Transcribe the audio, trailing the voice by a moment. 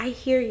I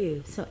hear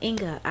you. So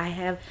Inga, I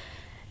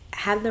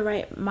have the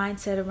right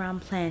mindset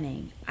around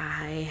planning.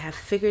 I have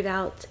figured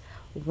out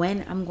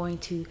when I'm going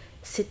to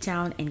sit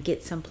down and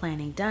get some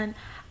planning done.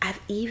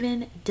 I've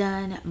even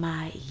done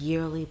my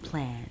yearly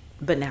plan.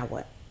 But now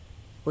what?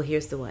 Well,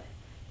 here's the what.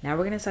 Now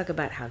we're going to talk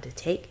about how to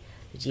take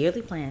the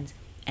yearly plans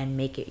and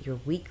make it your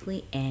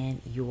weekly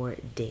and your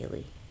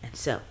daily. And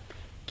so,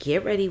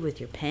 get ready with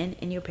your pen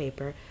and your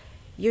paper,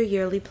 your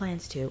yearly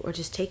plans too, or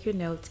just take your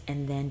notes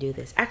and then do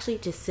this. Actually,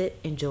 just sit,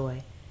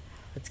 enjoy.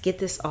 Let's get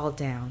this all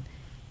down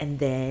and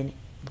then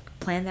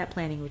plan that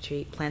planning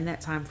retreat, plan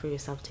that time for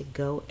yourself to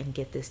go and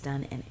get this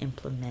done and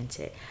implement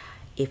it.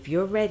 If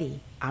you're ready,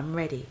 I'm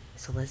ready.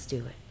 So let's do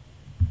it.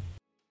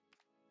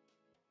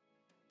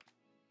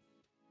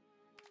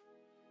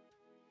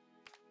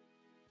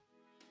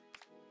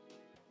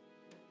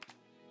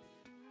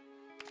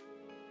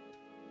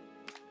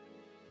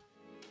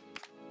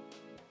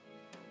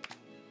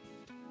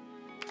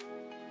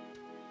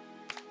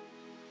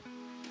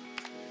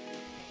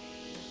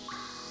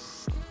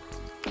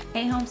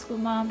 Hey, homeschool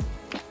mom,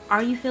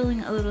 are you feeling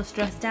a little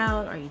stressed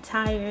out? Are you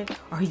tired?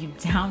 Are you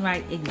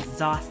downright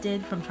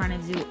exhausted from trying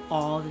to do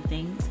all the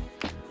things?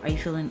 Are you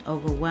feeling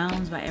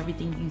overwhelmed by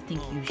everything you think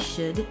you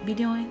should be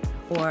doing?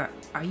 Or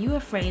are you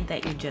afraid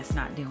that you're just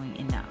not doing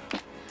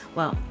enough?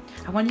 Well,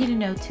 I want you to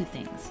know two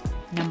things.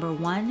 Number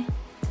one,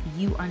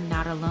 you are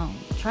not alone.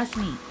 Trust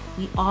me,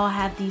 we all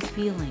have these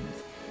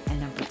feelings.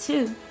 And number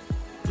two,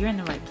 you're in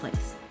the right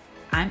place.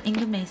 I'm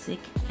Inga Masick,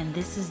 and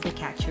this is the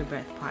Catch Your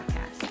Breath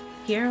podcast.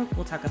 Here,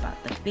 we'll talk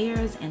about the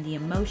fears and the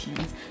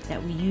emotions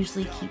that we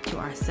usually keep to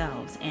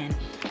ourselves. And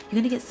you're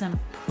going to get some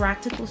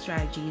practical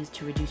strategies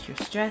to reduce your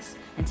stress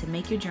and to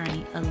make your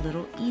journey a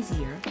little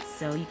easier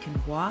so you can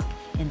walk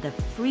in the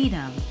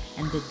freedom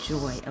and the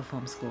joy of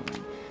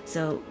homeschooling.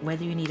 So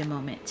whether you need a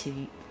moment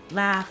to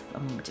laugh, a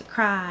moment to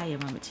cry, a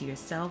moment to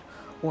yourself,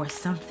 or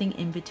something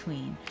in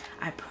between,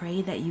 I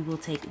pray that you will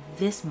take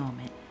this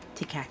moment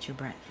to catch your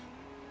breath.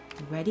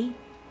 Ready,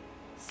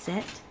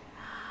 set,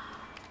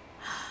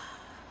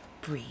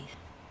 breathe.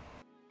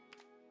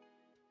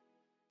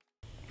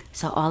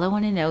 So all I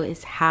want to know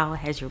is, how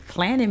has your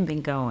planning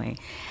been going?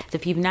 So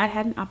if you've not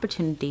had an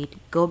opportunity,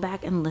 go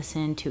back and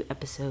listen to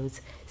episodes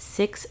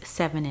 6,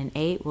 7, and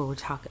 8, where we'll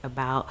talk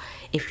about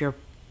if you're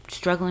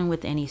struggling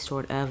with any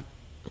sort of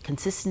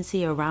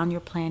consistency around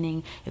your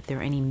planning, if there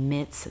are any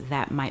myths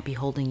that might be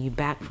holding you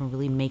back from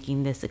really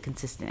making this a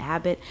consistent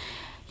habit.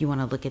 You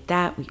want to look at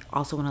that. We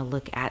also want to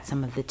look at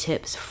some of the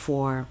tips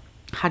for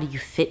how do you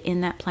fit in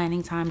that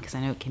planning time, because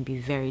I know it can be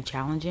very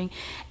challenging,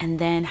 and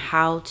then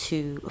how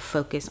to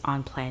focus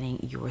on planning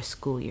your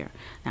school year.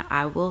 Now,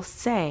 I will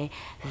say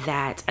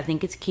that I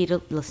think it's key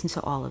to listen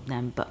to all of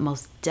them, but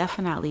most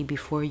definitely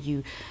before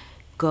you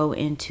go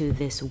into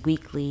this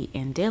weekly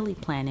and daily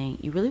planning,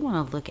 you really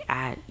want to look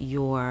at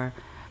your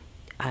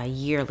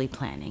yearly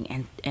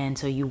planning. And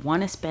so you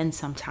want to spend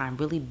some time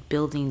really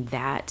building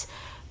that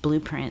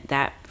blueprint,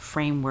 that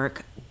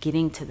framework,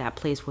 getting to that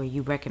place where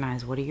you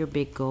recognize what are your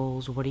big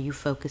goals, what are you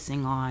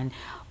focusing on,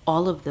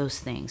 all of those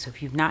things. So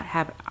if you've not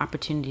had an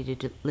opportunity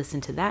to listen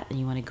to that, then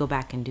you want to go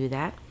back and do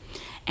that.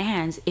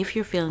 And if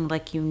you're feeling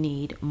like you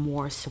need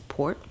more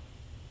support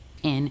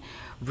in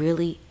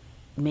really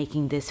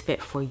making this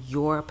fit for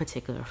your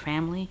particular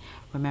family,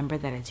 remember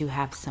that I do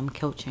have some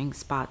coaching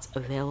spots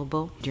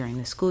available during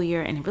the school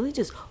year, and it really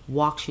just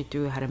walks you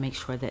through how to make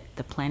sure that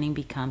the planning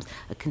becomes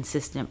a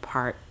consistent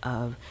part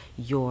of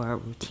your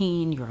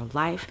routine, your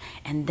life,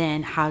 and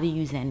then how do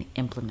you then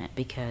implement?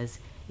 Because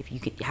if you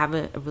have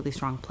a really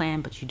strong plan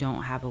but you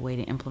don't have a way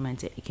to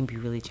implement it, it can be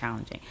really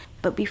challenging.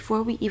 But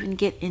before we even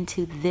get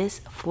into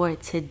this for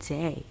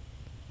today,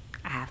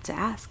 I have to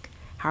ask,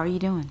 how are you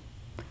doing?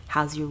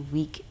 How's your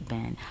week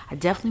been? I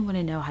definitely want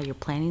to know how your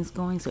planning is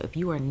going. So if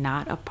you are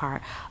not a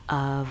part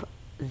of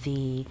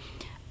the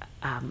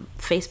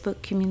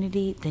Facebook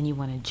community, then you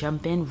want to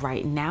jump in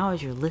right now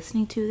as you're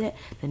listening to that.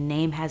 The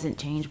name hasn't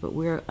changed, but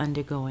we're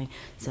undergoing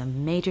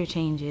some major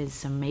changes,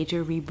 some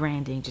major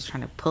rebranding, just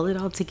trying to pull it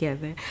all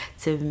together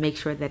to make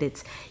sure that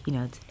it's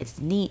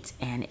neat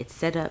and it's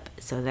set up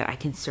so that I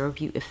can serve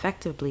you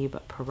effectively.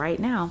 But for right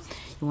now,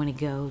 you want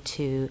to go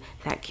to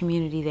that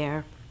community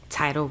there.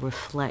 Title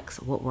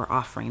reflects what we're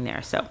offering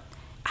there. So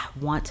I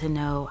want to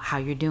know how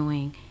you're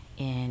doing,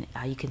 and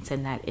you can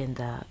send that in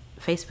the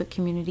Facebook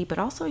community, but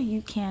also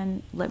you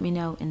can let me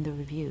know in the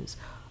reviews.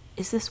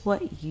 Is this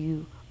what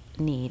you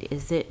need?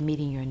 Is it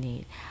meeting your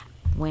need?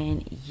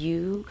 When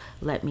you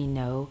let me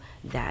know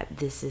that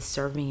this is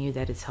serving you,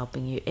 that it's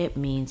helping you, it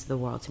means the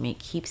world to me. It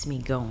keeps me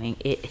going.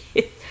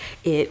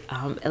 It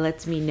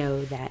lets me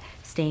know that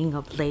staying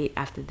up late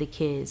after the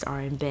kids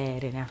are in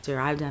bed and after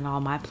I've done all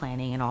my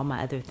planning and all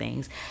my other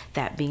things,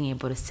 that being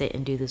able to sit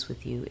and do this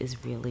with you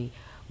is really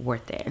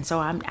worth it. And so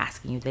I'm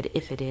asking you that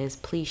if it is,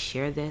 please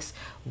share this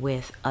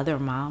with other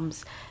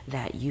moms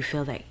that you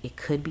feel that it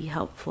could be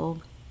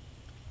helpful.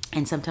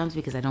 And sometimes,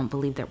 because I don't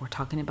believe that we're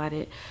talking about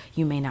it,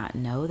 you may not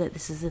know that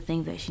this is the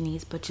thing that she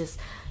needs, but just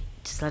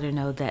just let her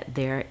know that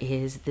there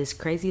is this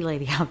crazy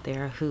lady out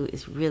there who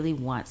really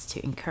wants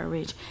to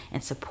encourage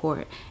and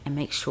support and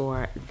make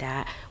sure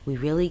that we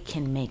really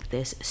can make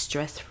this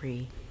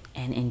stress-free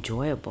and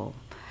enjoyable.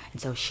 And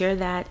so share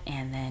that,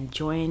 and then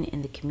join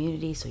in the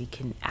community so you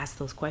can ask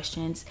those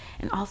questions.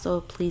 And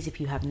also, please,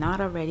 if you have not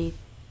already,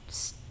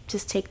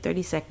 just take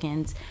 30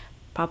 seconds,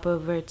 pop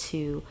over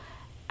to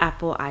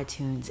Apple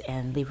iTunes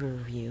and leave a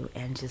review,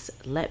 and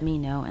just let me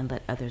know and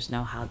let others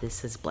know how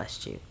this has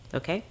blessed you.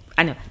 Okay?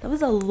 I know that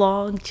was a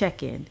long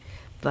check-in,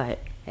 but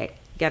hey,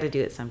 got to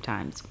do it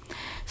sometimes.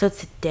 So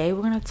today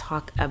we're going to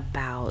talk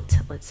about,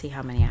 let's see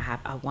how many I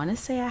have. I want to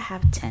say I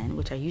have 10,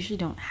 which I usually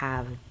don't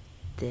have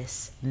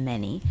this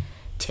many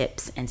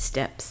tips and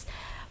steps,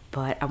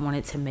 but I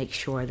wanted to make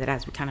sure that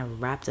as we kind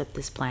of wrapped up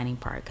this planning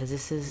part, because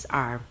this is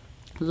our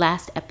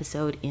last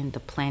episode in the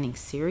planning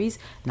series,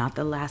 not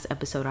the last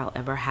episode I'll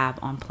ever have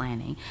on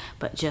planning,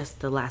 but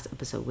just the last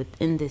episode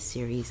within this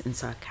series. And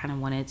so I kind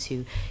of wanted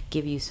to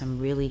give you some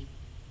really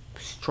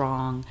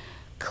strong,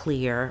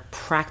 clear,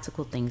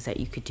 practical things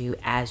that you could do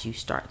as you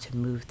start to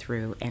move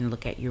through and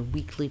look at your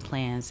weekly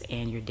plans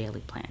and your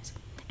daily plans.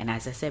 And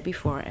as I said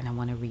before, and I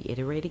want to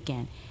reiterate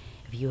again,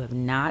 if you have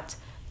not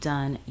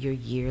done your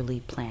yearly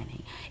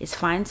planning, it's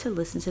fine to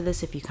listen to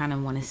this if you kind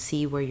of want to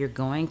see where you're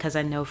going, because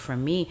I know for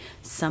me,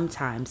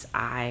 sometimes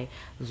I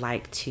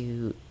like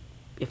to,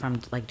 if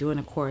I'm like doing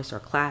a course or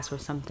class or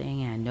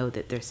something and I know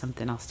that there's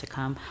something else to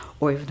come,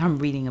 or if I'm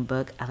reading a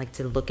book, I like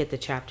to look at the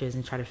chapters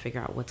and try to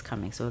figure out what's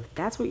coming. So if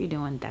that's what you're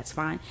doing, that's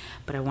fine.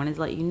 But I wanted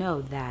to let you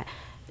know that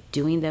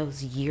doing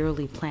those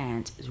yearly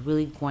plans is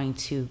really going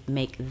to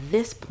make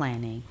this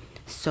planning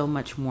so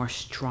much more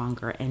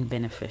stronger and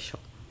beneficial.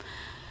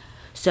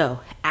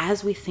 So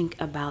as we think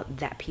about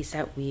that piece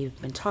that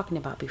we've been talking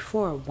about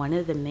before, one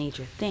of the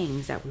major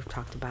things that we've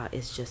talked about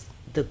is just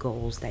the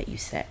goals that you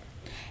set.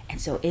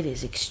 And so it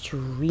is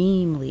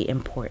extremely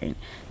important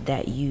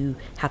that you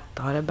have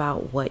thought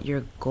about what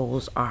your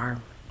goals are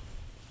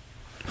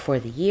for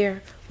the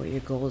year, what your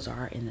goals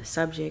are in the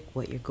subject,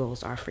 what your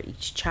goals are for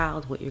each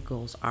child, what your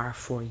goals are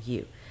for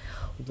you.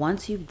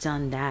 Once you've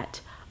done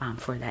that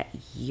for that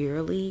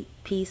yearly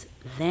piece,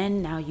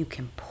 then now you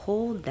can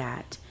pull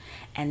that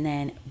and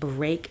then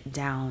break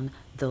down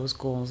those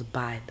goals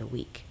by the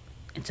week.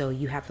 And so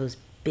you have those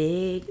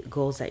big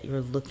goals that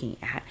you're looking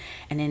at.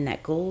 And in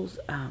that goals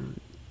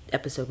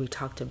episode, we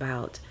talked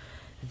about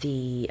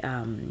the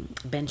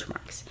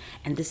benchmarks.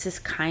 And this is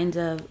kind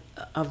of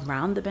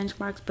around the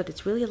benchmarks, but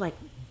it's really like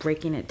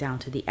breaking it down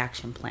to the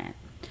action plan.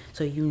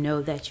 So you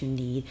know that you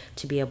need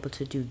to be able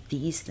to do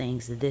these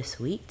things this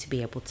week to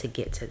be able to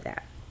get to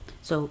that.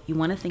 So you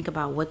want to think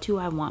about, what do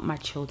I want my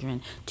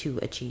children to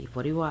achieve?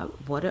 What do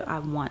I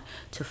want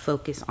to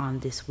focus on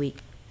this week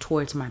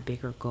towards my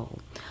bigger goal?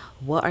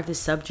 What are the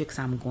subjects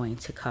I'm going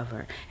to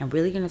cover? And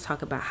really going to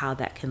talk about how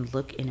that can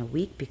look in a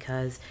week,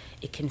 because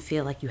it can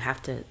feel like you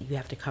have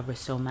to cover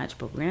so much,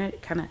 but we're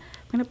going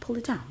to pull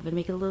it down. We're going to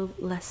make it a little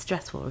less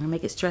stressful. We're going to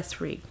make it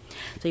stress-free.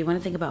 So you want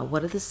to think about,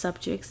 what are the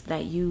subjects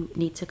that you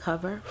need to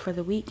cover for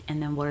the week? And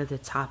then what are the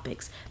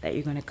topics that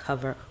you're going to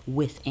cover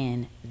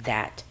within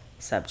that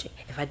subject?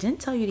 If I didn't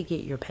tell you to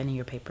get your pen and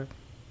your paper,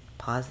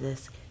 pause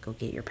this, go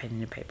get your pen and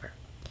your paper,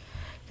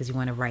 because you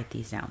want to write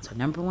these down. So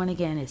number one,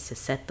 again, is to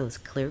set those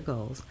clear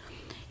goals.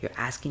 You're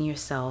asking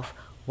yourself,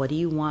 what do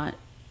you want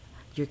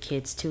your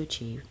kids to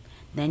achieve?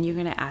 Then you're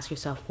going to ask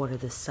yourself, what are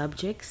the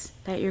subjects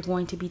that you're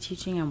going to be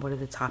teaching, and what are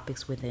the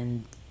topics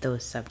within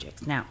those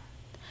subjects? Now,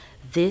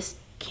 this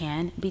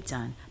can be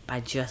done by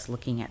just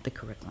looking at the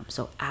curriculum.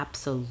 So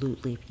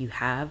absolutely, if you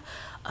have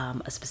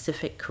a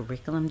specific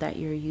curriculum that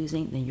you're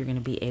using, then you're going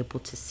to be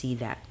able to see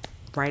that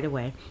right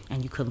away,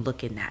 and you can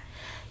look in that.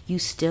 You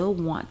still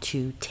want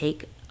to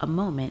take a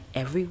moment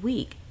every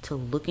week to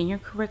look in your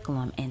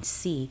curriculum and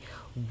see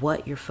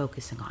what you're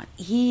focusing on.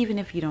 Even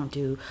if you don't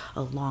do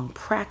a long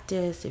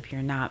practice, if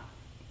you're not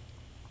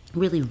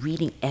really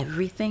reading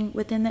everything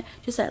within that,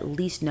 just at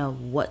least know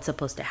what's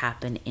supposed to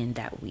happen in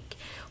that week.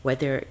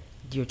 Whether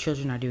your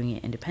children are doing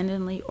it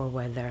independently or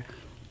whether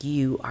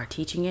you are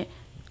teaching it,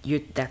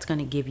 that's going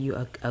to give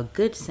you a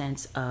good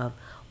sense of,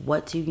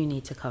 what do you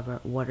need to cover,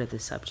 what are the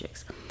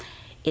subjects.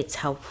 It's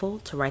helpful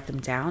to write them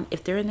down.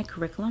 If they're in the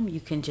curriculum, you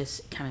can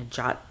just kind of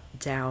jot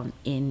down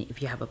in,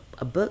 if you have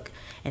a book,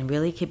 and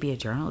really it could be a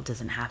journal. It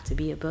doesn't have to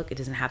be a book. It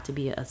doesn't have to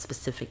be a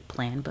specific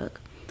plan book.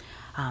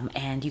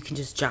 And you can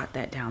just jot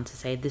that down to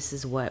say, this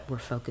is what we're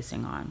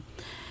focusing on.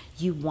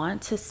 You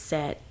want to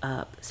set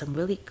up some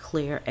really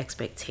clear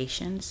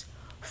expectations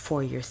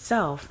for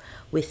yourself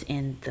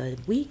within the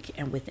week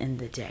and within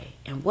the day.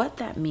 And what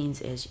that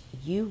means is,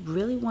 you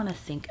really want to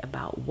think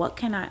about, what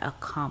can I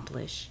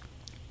accomplish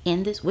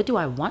in this? What do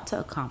I want to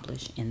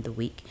accomplish in the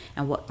week?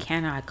 And what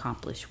can I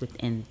accomplish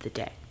within the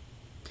day?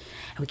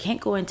 And We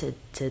can't go into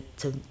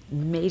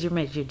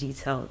major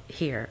detail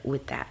here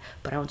with that,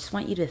 but I just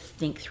want you to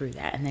think through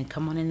that and then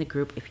come on in the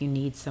group if you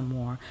need some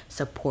more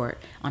support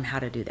on how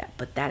to do that.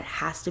 But that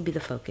has to be the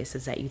focus,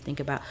 is that you think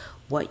about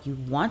what you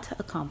want to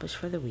accomplish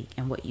for the week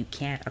and what you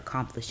can't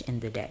accomplish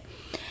in the day.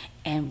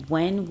 And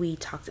when we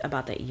talked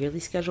about that yearly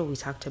schedule, we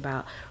talked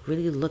about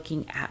really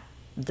looking at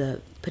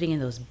putting in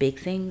those big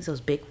things,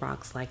 those big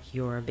rocks, like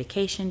your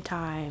vacation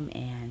time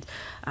and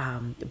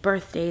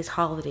birthdays,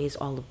 holidays,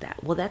 all of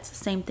that. Well, that's the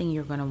same thing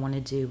you're going to want to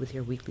do with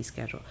your weekly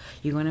schedule.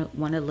 You're going to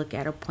want to look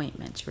at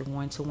appointments. You're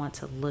going to want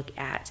to look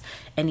at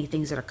any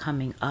things that are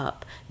coming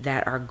up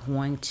that are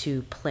going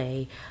to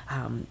play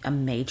a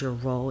major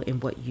role in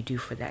what you do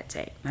for that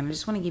day. And I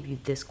just want to give you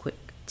this quick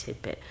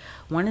tidbit.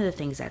 One of the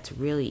things that's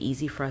really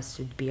easy for us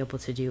to be able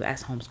to do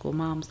as homeschool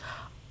moms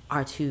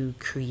are to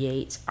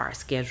create our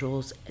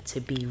schedules to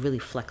be really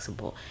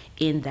flexible,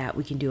 in that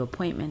we can do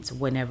appointments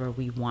whenever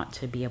we want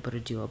to be able to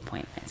do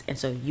appointments. And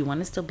so you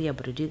want to still be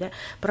able to do that,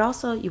 but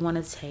also you want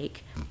to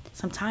take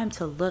some time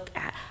to look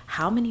at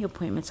how many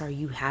appointments are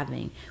you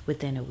having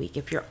within a week.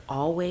 If you're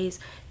always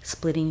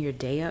splitting your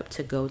day up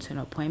to go to an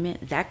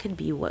appointment, that could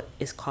be what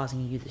is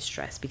causing you the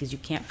stress, because you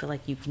can't feel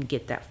like you can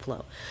get that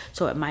flow.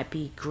 So it might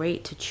be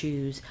great to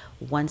choose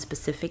one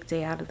specific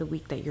day out of the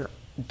week that you're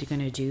going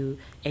to do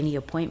any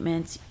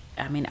appointments.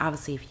 I mean,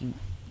 obviously,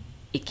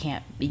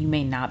 you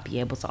may not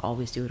be able to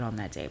always do it on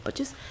that day, but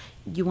just,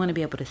 you want to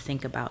be able to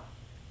think about,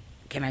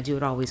 can I do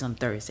it always on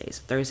Thursdays?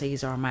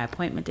 Thursdays are my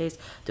appointment days.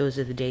 Those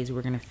are the days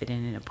we're going to fit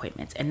in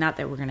appointments. And not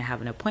that we're going to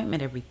have an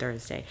appointment every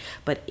Thursday,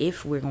 but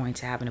if we're going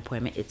to have an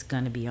appointment, it's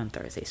going to be on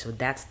Thursday. So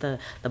that's the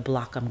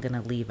block I'm going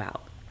to leave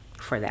out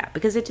for that,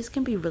 because it just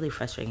can be really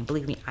frustrating.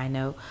 Believe me, I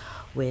know,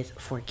 with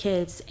 4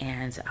 kids,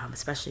 and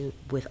especially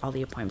with all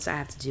the appointments I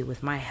have to do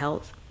with my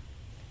health.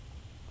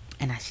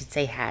 And I should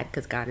say had,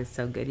 because God is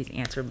so good. He's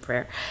answering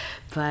prayer.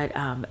 But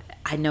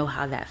I know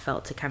how that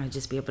felt to kind of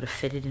just be able to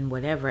fit it in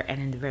whatever. And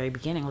in the very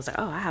beginning, I was like,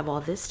 oh, I have all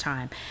this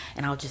time.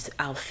 And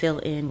I'll fill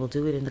in. We'll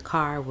do it in the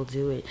car. We'll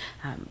do it,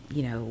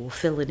 we'll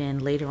fill it in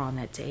later on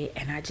that day.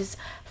 And I just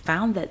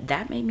found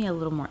that made me a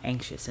little more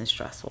anxious and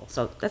stressful.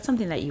 So that's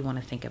something that you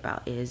want to think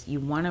about, is you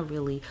want to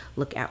really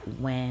look at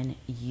when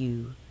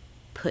you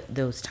put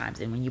those times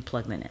in, when you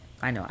plug them in.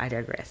 I know I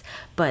digress,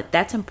 but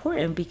that's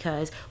important,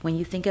 because when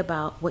you think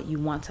about what you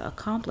want to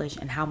accomplish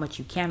and how much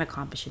you can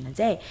accomplish in a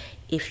day,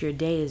 if your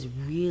day is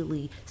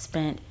really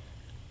spent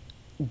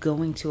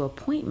going to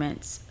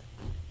appointments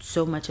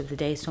so much of the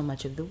day, so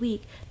much of the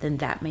week, then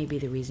that may be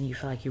the reason you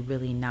feel like you're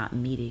really not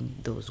meeting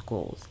those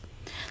goals.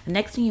 The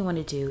next thing you want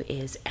to do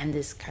is, and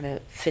this kind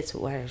of fits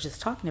with what I was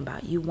just talking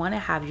about, you want to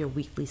have your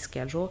weekly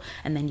schedule,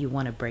 and then you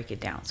want to break it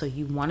down. So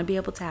you want to be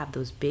able to have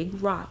those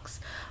big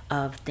rocks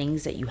of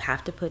things that you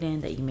have to put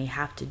in, that you may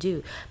have to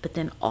do. But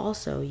then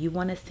also you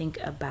want to think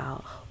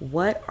about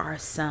what are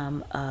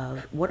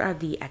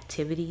the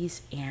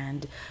activities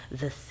and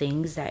the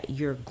things that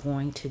you're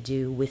going to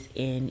do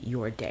within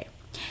your day.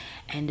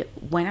 And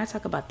when I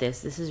talk about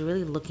this is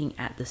really looking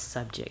at the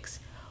subjects.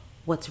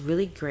 What's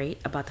really great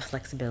about the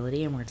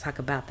flexibility, and we're going to talk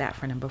about that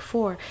for number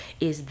 4,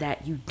 is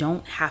that you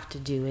don't have to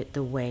do it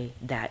the way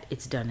that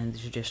it's done in the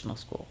traditional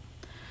school.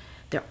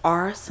 There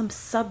are some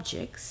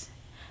subjects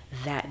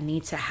that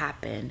need to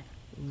happen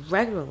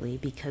regularly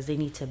because they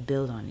need to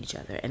build on each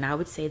other. And I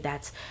would say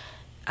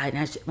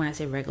when I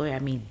say regularly, I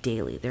mean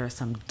daily. There are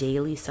some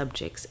daily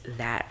subjects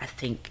that I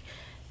think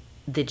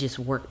that just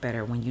work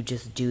better when you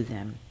just do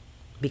them,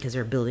 because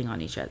they're building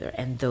on each other.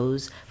 And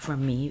those, for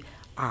me,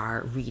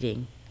 are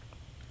reading,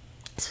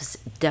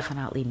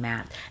 definitely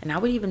math, and I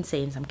would even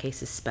say in some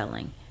cases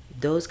spelling.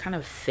 Those kind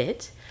of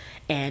fit.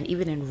 And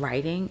even in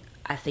writing,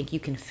 I think you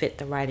can fit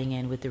the writing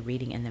in with the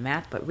reading and the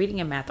math, but reading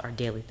and math are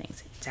daily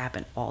things. It's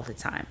happen all the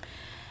time.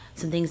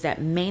 Some things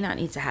that may not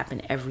need to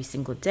happen every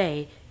single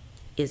day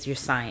is your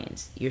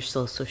science, your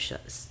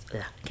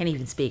can't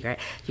even speak, right?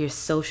 Your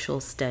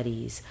social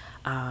studies,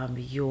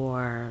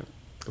 your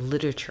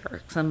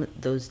literature, some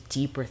of those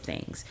deeper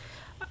things.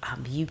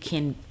 You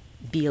can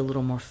be a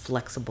little more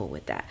flexible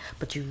with that,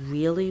 but you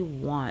really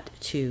want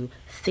to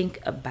think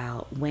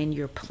about, when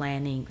you're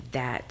planning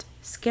that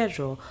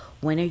schedule,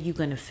 when are you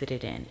going to fit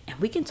it in? And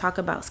we can talk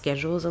about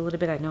schedules a little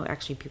bit. I know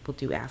actually people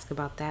do ask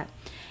about that,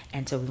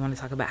 and so we want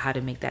to talk about how to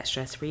make that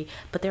stress-free.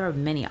 But there are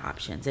many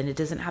options, and it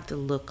doesn't have to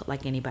look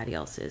like anybody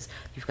else's.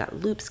 You've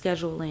got loop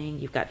scheduling,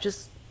 you've got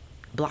just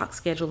block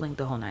scheduling,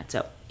 the whole nine.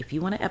 So if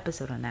you want an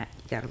episode on that,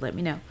 you got to let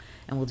me know,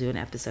 and we'll do an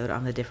episode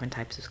on the different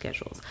types of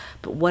schedules.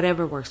 But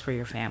whatever works for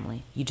your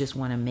family, you just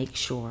want to make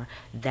sure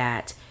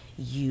that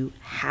you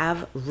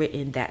have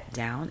written that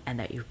down and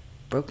that you've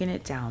broken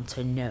it down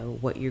to know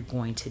what you're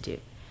going to do.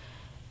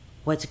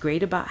 What's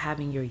great about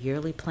having your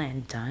yearly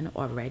plan done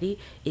already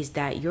is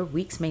that your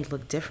weeks may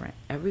look different.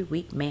 Every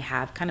week may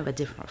have kind of a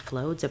different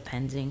flow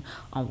depending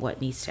on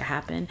what needs to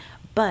happen.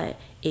 But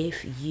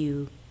if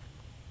you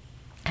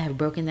have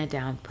broken that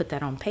down, put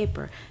that on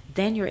paper,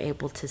 then you're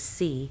able to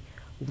see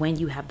when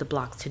you have the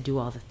blocks to do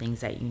all the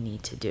things that you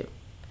need to do.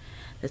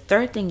 The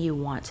third thing you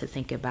want to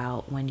think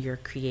about when you're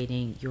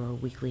creating your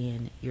weekly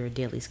and your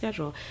daily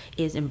schedule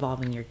is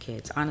involving your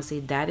kids. Honestly,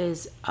 that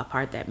is a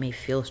part that may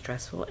feel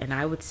stressful. And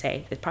I would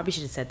say, I probably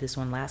should have said this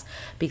one last,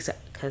 because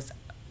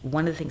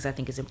one of the things I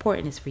think is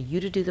important is for you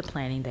to do the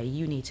planning that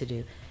you need to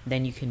do.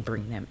 Then you can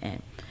bring them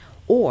in.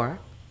 Or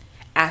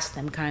ask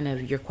them kind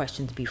of your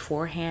questions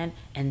beforehand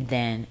and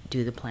then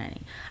do the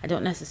planning. I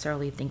don't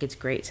necessarily think it's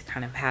great to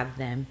kind of have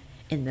them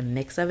in the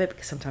mix of it,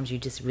 because sometimes you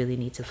just really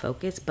need to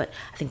focus, but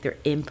I think their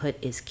input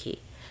is key.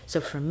 So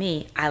for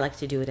me, I like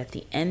to do it at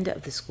the end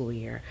of the school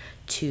year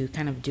to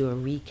kind of do a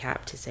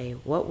recap to say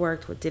what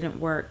worked, what didn't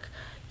work,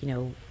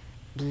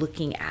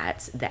 looking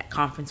at that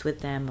conference with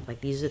them, like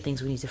these are the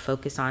things we need to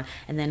focus on.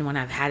 And then when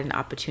I've had an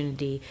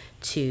opportunity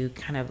to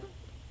kind of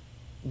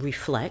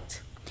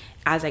reflect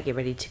as I get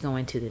ready to go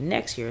into the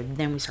next year,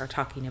 then we start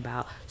talking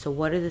about, so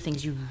what are the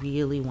things you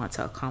really want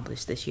to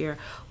accomplish this year?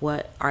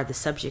 What are the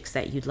subjects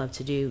that you'd love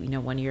to do?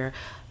 One year,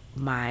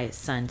 my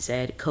son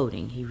said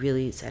coding. He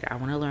really said, I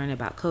want to learn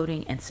about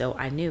coding. And so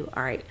I knew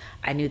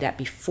that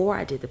before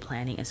I did the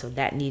planning. And so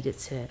that needed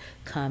to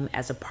come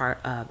as a part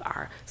of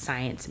our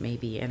science,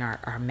 maybe, and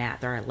our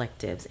math, our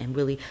electives, and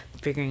really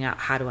figuring out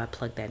how do I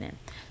plug that in.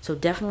 So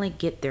definitely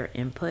get their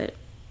input.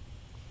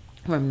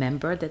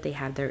 Remember that they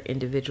have their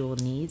individual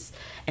needs.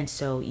 And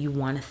so you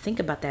want to think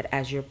about that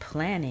as you're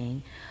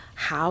planning.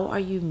 How are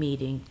you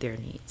meeting their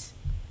needs?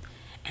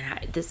 And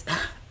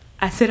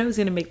I said I was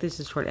going to make this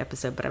a short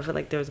episode, but I feel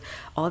like there's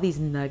all these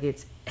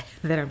nuggets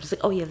that I'm just like,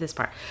 oh yeah, this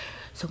part.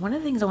 So one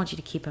of the things I want you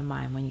to keep in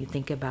mind when you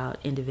think about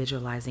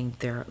individualizing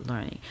their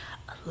learning,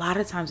 a lot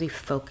of times we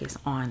focus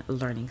on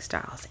learning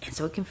styles. And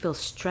so it can feel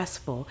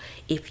stressful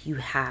if you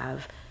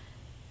have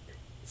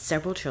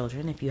several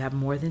children. If you have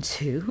more than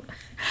two,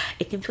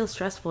 it can feel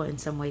stressful in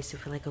some ways to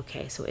feel like,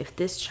 okay, so if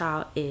this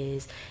child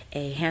is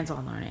a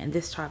hands-on learner and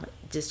this child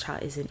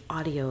is an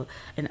auditory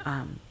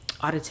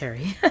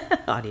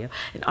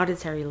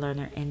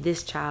learner, and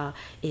this child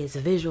is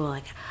a visual,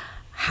 like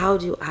how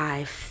do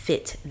I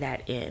fit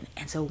that in?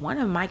 And so one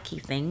of my key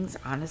things,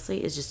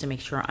 honestly, is just to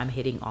make sure I'm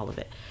hitting all of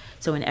it.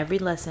 So in every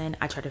lesson,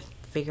 I try to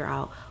figure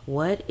out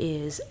what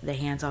is the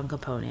hands-on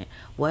component,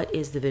 what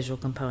is the visual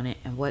component,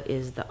 and what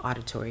is the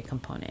auditory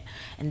component.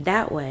 And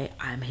that way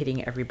I'm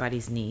hitting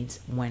everybody's needs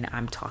when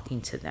I'm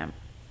talking to them.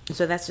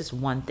 So that's just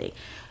one thing.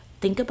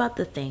 Think about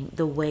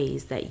the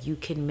ways that you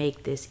can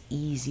make this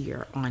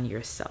easier on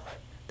yourself,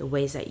 the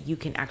ways that you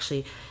can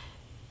actually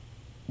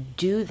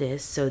do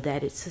this so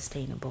that it's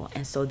sustainable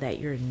and so that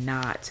you're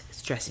not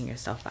stressing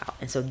yourself out.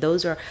 And so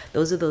those are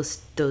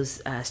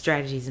those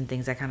strategies and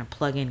things I kind of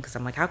plug in, because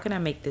I'm like, how can I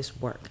make this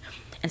work?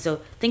 And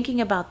so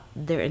thinking about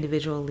their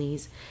individual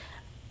needs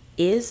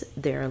is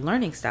their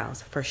learning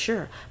styles for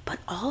sure, but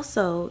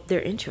also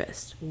their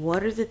interests.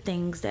 What are the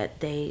things that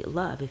they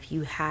love? If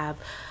you have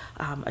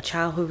a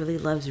child who really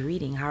loves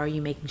reading, how are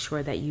you making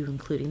sure that you're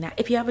including that?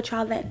 If you have a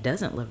child that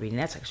doesn't love reading,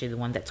 that's actually the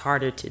one that's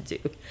harder to do.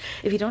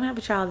 If you don't have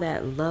a child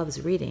that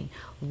loves reading,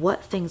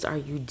 what things are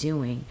you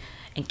doing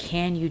and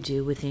can you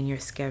do within your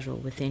schedule,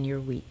 within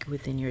your week,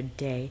 within your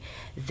day,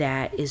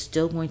 that is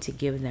still going to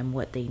give them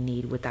what they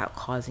need without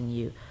causing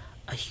you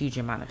a huge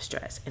amount of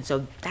stress? And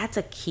so that's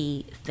a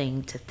key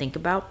thing to think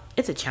about.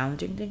 It's a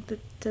challenging thing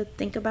to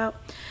think about,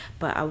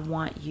 but I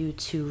want you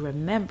to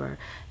remember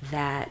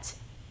that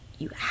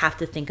you have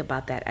to think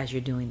about that as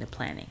you're doing the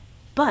planning.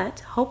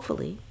 But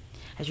hopefully,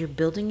 as you're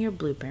building your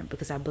blueprint,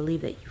 because I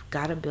believe that you've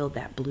got to build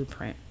that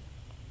blueprint,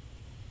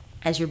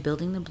 as you're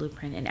building the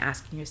blueprint and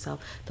asking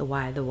yourself the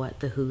why, the what,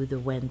 the who, the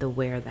when, the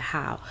where, the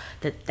how,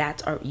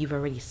 you've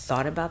already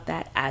thought about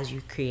that as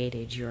you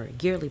created your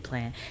yearly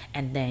plan,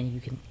 and then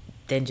you can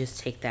then just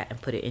take that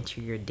and put it into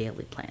your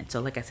daily plan.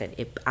 So like I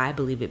said, I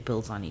believe it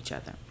builds on each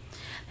other.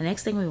 The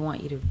next thing I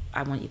want you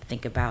to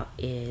think about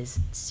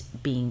is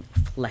being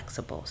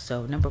flexible.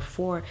 So number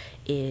 4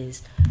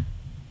 is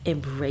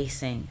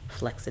embracing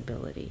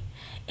flexibility.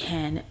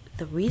 And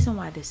the reason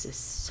why this is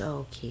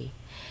so key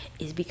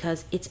is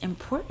because it's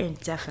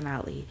important,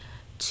 definitely,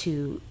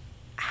 to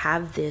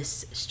have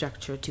this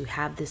structure, to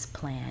have this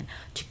plan,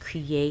 to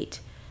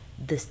create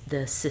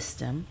the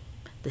system,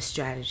 the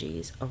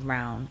strategies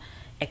around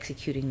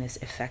executing this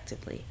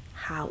effectively.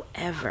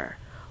 However,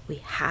 we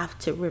have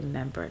to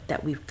remember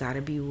that we've got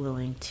to be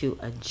willing to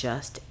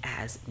adjust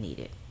as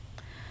needed,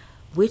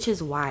 which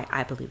is why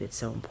I believe it's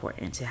so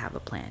important to have a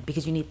plan,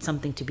 because you need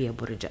something to be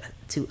able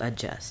to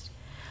adjust.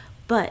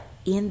 But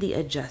in the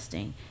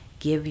adjusting,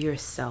 give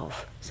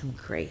yourself some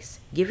grace.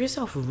 Give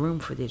yourself room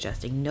for the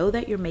adjusting. Know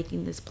that you're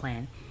making this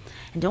plan,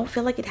 and don't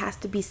feel like it has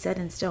to be set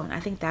in stone.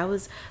 I think that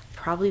was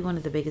probably one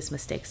of the biggest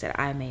mistakes that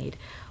I made,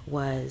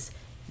 was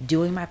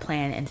doing my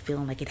plan and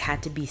feeling like it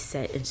had to be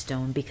set in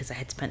stone because I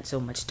had spent so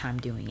much time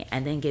doing it,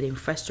 and then getting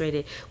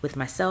frustrated with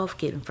myself,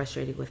 getting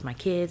frustrated with my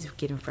kids,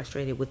 getting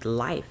frustrated with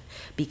life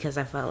because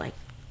I felt like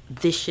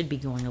this should be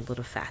going a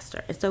little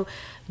faster. And so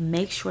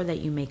make sure that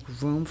you make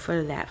room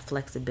for that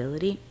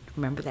flexibility.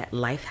 Remember that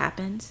life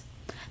happens,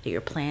 that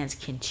your plans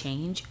can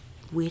change,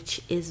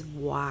 which is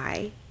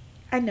why,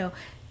 I know,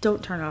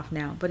 don't turn off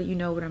now, but you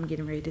know what I'm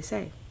getting ready to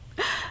say.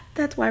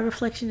 That's why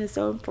reflection is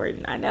so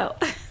important. I know.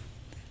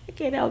 I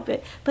can't help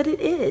it. But it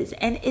is.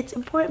 And it's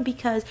important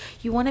because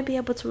you want to be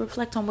able to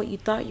reflect on what you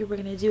thought you were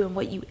going to do and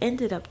what you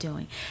ended up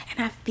doing.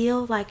 And I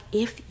feel like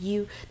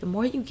the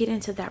more you get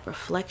into that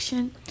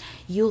reflection,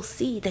 you'll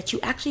see that you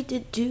actually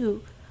did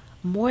do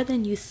more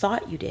than you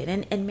thought you did.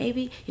 And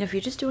maybe, if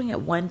you're just doing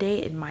it one day,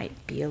 it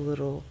might be a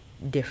little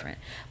different.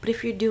 But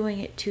if you're doing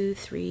it 2,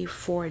 3,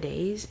 4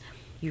 days,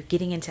 you're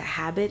getting into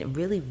habit, and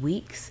really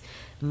weeks,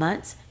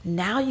 months.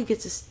 Now you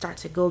get to start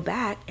to go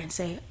back and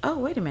say, oh,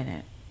 wait a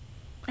minute.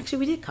 Actually,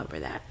 we did cover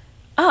that.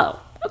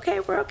 Oh, okay.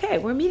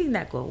 We're meeting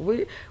that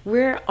goal.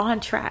 We're on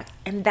track.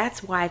 And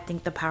that's why I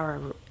think the power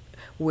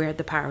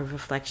of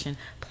reflection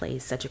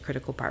plays such a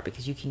critical part,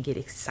 because you can get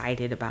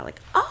excited about like,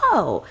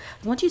 oh,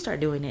 once you start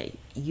doing it,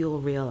 you'll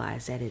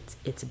realize that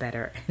it's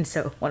better. And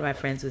so one of my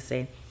friends was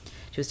saying,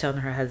 she was telling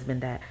her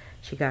husband that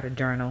she got a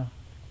journal.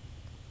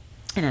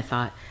 And I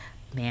thought,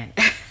 man,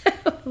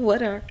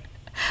 what are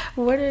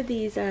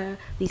these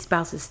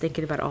spouses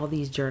thinking about all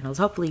these journals?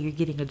 Hopefully you're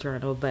getting a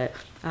journal, but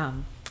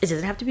it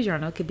doesn't have to be a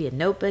journal. It could be a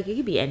notebook. It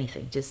could be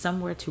anything, just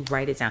somewhere to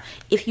write it down.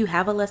 If you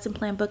have a lesson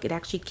plan book, it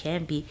actually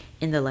can be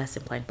in the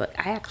lesson plan book.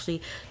 I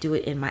actually do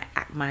it in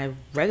my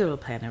regular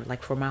planner,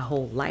 like for my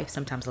whole life.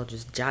 Sometimes I'll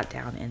just jot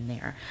down in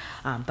there.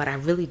 But I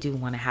really do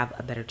want to have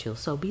a better tool.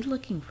 So be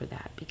looking for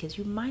that, because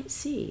you might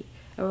see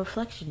a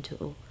reflection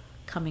tool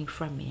coming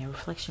from me, a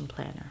reflection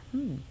planner.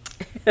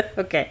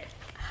 Okay.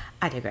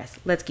 I digress.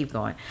 Let's keep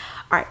going.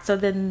 All right. So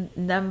then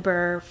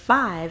number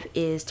 5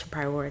 is to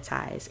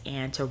prioritize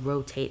and to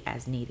rotate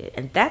as needed.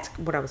 And that's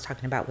what I was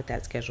talking about with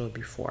that schedule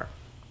before.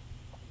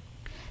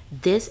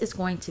 This is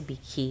going to be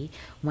key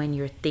when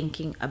you're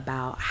thinking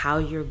about how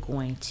you're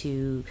going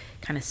to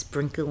kind of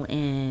sprinkle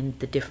in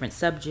the different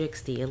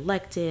subjects, the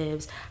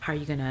electives, how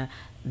you're going to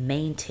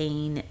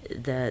maintain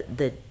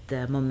the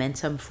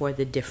momentum for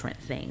the different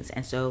things.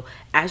 And so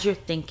as you're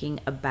thinking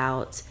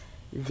about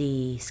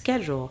the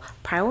schedule,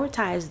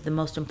 prioritize the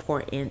most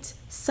important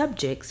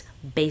subjects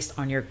based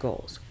on your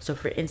goals. So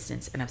for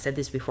instance, and I've said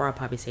this before, I'll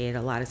probably say it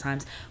a lot of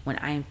times, when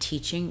I am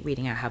teaching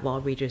reading, I have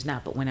all readers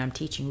now, but when I'm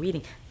teaching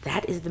reading,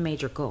 that is the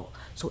major goal.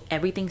 So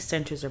everything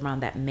centers around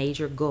that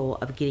major goal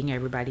of getting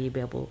everybody to be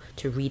able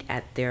to read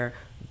at their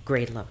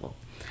grade level.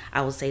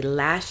 I will say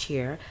last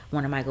year,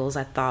 one of my goals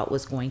I thought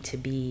was going to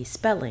be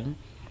spelling.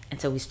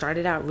 And so we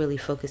started out really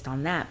focused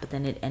on that, but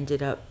then it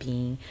ended up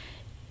being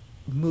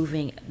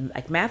moving,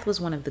 like math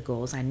was one of the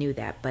goals, I knew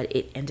that, but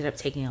it ended up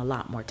taking a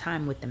lot more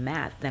time with the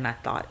math than I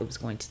thought it was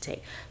going to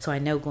take. So I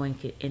know going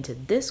into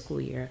this school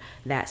year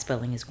that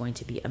spelling is going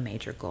to be a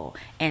major goal.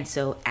 And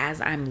so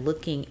as I'm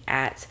looking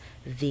at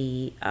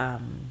the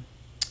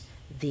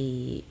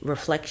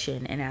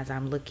reflection, and as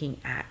I'm looking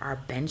at our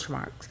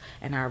benchmarks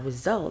and our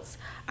results,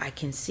 I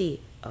can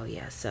see, oh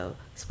yeah, so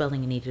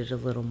spelling needed a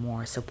little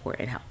more support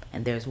and help.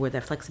 And there's where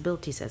that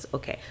flexibility says,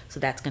 okay, so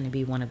that's going to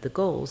be one of the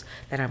goals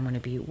that I'm going to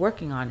be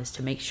working on, is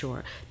to make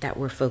sure that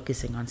we're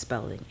focusing on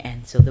spelling.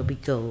 And so there'll be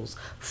goals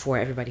for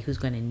everybody who's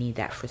going to need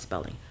that for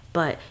spelling.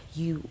 But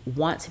you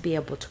want to be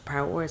able to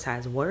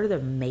prioritize what are the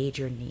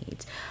major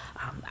needs.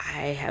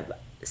 I have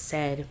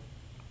said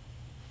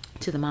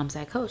to the moms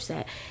I coach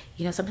that,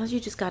 sometimes you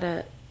just got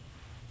to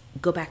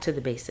go back to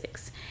the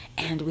basics,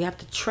 and we have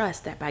to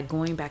trust that by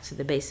going back to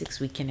the basics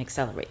we can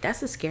accelerate.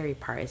 That's the scary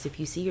part, is if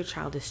you see your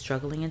child is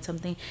struggling in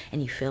something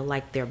and you feel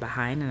like they're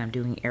behind, and I'm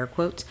doing air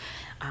quotes,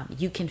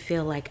 you can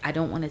feel like, I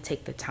don't want to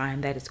take the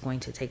time that it's going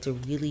to take to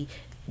really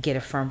get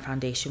a firm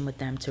foundation with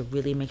them, to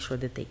really make sure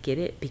that they get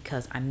it,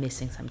 because I'm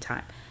missing some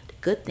time. The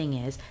good thing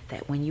is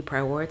that when you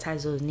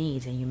prioritize those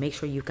needs and you make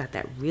sure you've got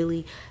that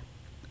really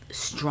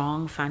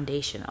strong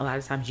foundation, a lot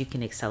of times you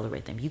can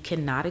accelerate them. You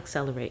cannot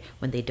accelerate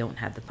when they don't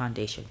have the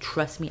foundation.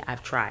 Trust me,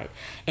 I've tried,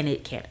 and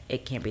it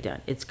can't be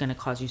done. It's going to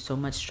cause you so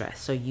much stress.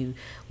 So you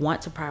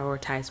want to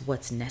prioritize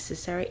what's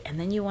necessary, and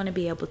then you want to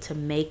be able to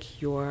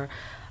make your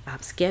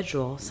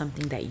schedule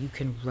something that you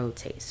can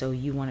rotate. So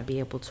you want to be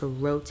able to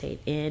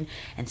rotate in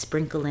and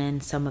sprinkle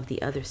in some of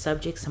the other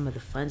subjects, some of the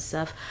fun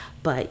stuff,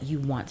 but you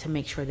want to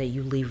make sure that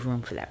you leave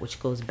room for that, which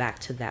goes back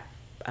to that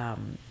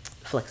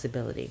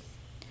flexibility.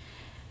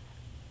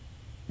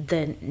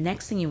 The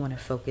next thing you want to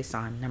focus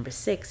on, number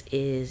 6,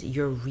 is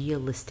your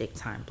realistic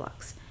time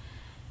blocks.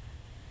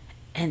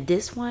 And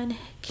this one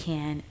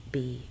can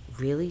be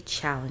really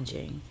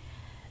challenging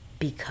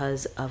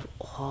because of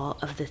all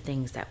of the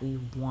things that we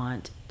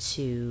want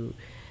to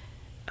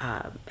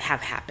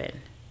have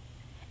happen.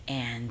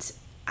 And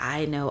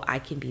I know I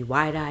can be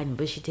wide-eyed and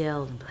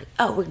bushy-tailed and be like,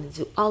 oh, we're going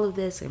to do all of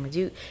this. I'm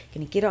going to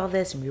get all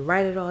this, and we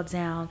write it all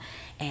down,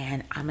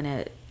 and I'm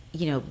going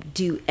to,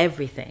 do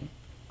everything.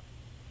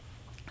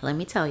 Let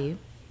me tell you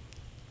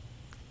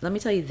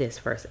this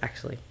first,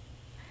 actually.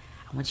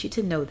 I want you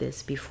to know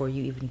this before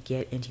you even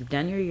get into, you've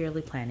done your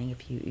yearly planning,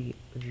 if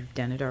you've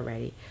done it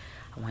already.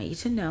 I want you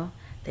to know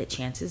that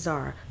chances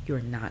are you're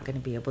not going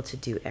to be able to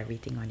do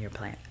everything on your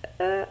plan.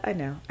 I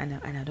know.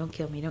 Don't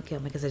kill me,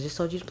 because I just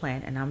told you to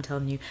plan, and I'm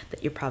telling you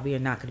that you probably are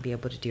not going to be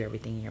able to do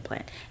everything in your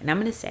plan. And I'm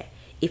going to say,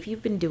 if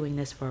you've been doing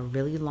this for a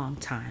really long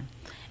time,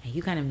 and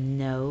you kind of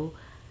know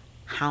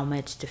how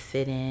much to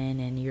fit in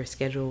and your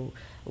schedule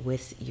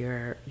with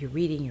your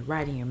reading, your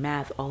writing, your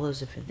math, all those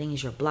different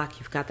things, your block,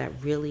 you've got that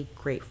really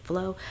great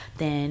flow,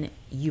 then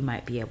you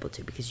might be able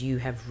to, because you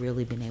have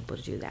really been able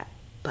to do that.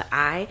 But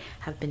I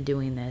have been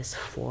doing this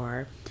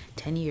for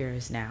 10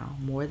 years now,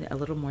 a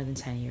little more than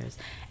 10 years,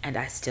 and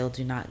I still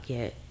do not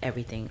get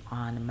everything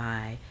on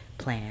my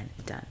plan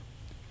done.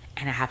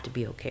 And I have to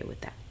be okay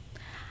with that.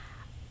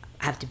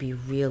 I have to be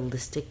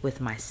realistic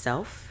with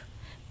myself,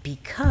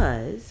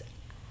 because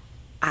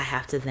I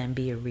have to then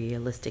be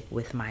realistic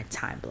with my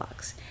time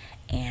blocks.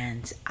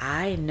 And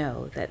I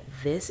know that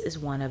this is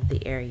one of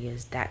the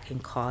areas that can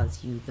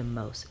cause you the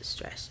most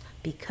stress,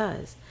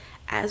 because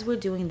as we're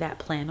doing that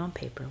plan on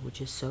paper,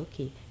 which is so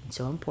key and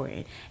so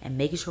important, and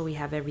making sure we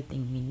have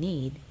everything we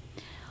need,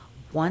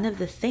 one of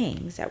the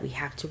things that we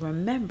have to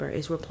remember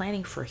is we're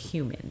planning for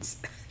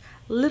humans,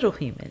 little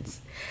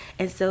humans.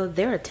 And so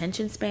their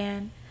attention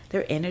span,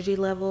 their energy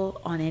level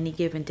on any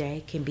given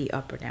day can be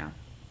up or down.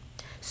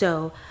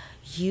 So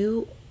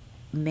you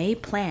may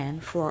plan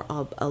for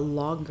a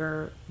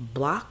longer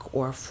block,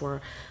 or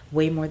for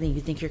way more than you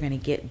think you're going to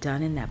get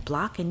done in that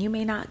block, and you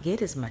may not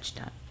get as much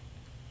done.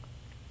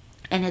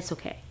 And it's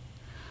okay.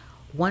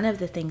 One of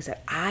the things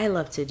that I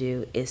love to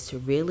do is to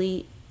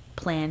really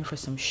plan for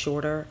some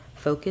shorter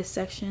focus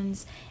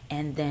sections,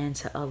 and then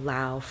to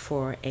allow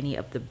for any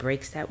of the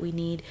breaks that we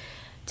need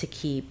to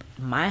keep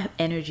my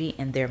energy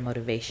and their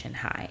motivation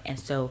high. And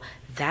so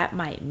that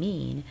might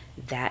mean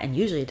that, and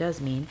usually it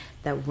does mean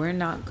that, we're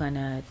not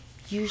gonna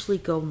usually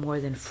go more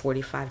than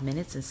 45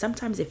 minutes. And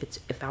sometimes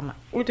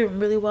we're doing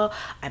really well,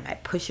 I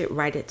might push it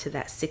right to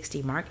that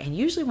 60 mark. And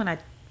usually when I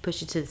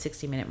push it to the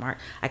 60-minute mark,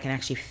 I can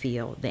actually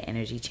feel the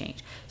energy change.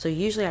 So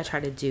usually I try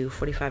to do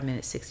 45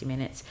 minutes, 60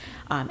 minutes,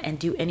 and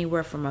do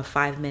anywhere from a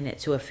 5-minute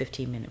to a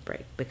 15-minute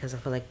break, because I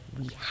feel like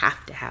we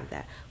have to have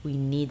that. We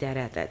need that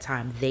at that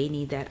time. They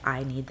need that.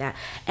 I need that.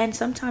 And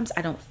sometimes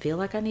I don't feel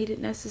like I need it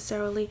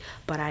necessarily,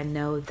 but I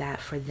know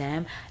that for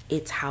them,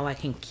 it's how I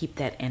can keep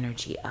that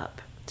energy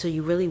up. So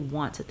you really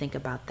want to think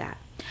about that.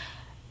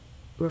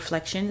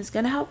 Reflection is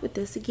going to help with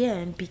this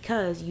again,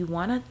 because you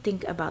want to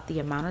think about the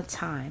amount of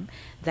time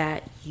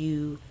that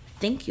you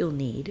think you'll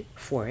need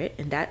for it,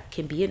 and that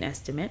can be an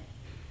estimate.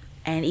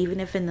 And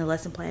even if in the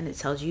lesson plan it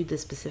tells you the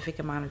specific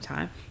amount of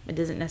time, it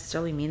doesn't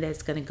necessarily mean that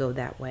it's going to go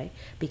that way,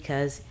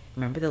 because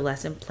remember, the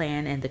lesson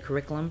plan and the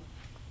curriculum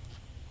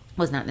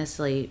was not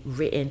necessarily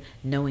written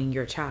knowing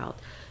your child.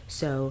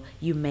 So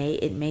it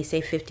may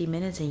say 50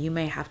 minutes, and you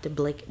may have to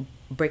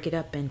break it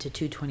up into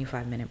 2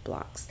 25-minute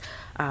blocks.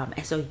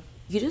 And so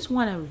you just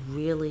want to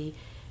really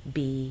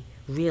be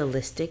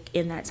realistic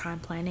in that time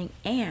planning.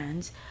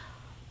 And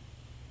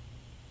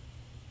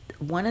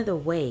one of the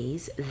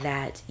ways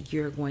that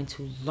you're going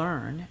to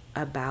learn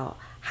about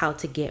how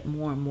to get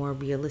more and more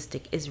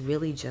realistic is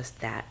really just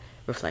that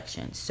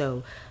reflection.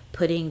 So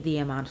putting the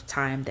amount of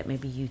time that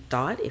maybe you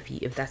thought,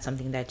 if that's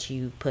something that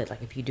you put,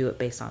 like if you do it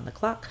based on the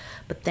clock,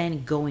 but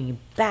then going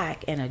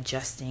back and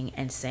adjusting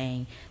and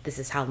saying, this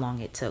is how long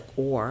it took,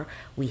 or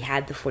we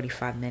had the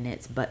 45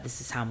 minutes, but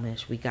this is how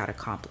much we got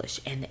accomplished.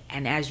 And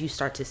as you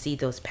start to see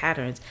those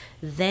patterns,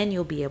 then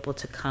you'll be able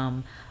to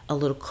come a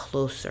little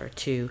closer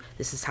to,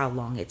 this is how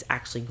long it's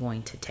actually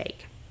going to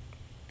take.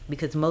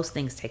 Because most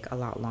things take a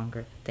lot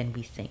longer than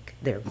we think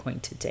they're going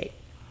to take.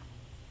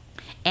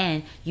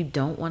 And you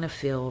don't want to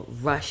feel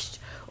rushed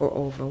or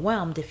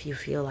overwhelmed if you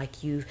feel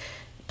like you've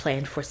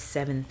planned for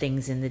 7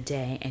 things in the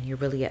day and you're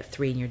really at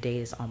 3 and your day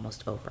is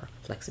almost over.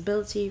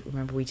 Flexibility,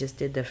 remember we just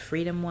did the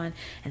freedom one.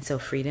 And so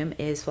freedom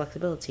is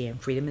flexibility,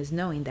 and freedom is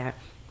knowing that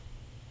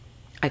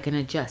I can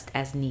adjust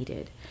as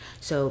needed.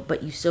 So,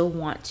 but you still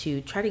want to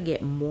try to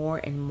get more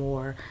and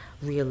more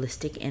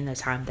realistic in the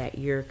time that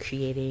you're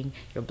creating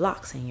your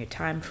blocks and your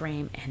time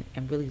frame,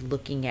 and really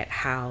looking at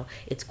how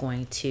it's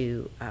going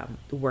to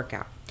work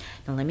out.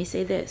 Now, let me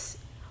say this.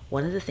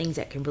 One of the things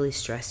that can really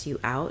stress you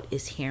out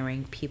is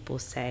hearing people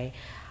say,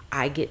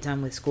 I get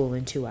done with school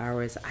in 2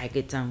 hours. I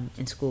get done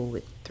in school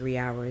with 3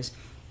 hours.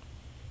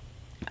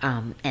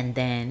 And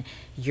then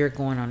you're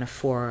going on a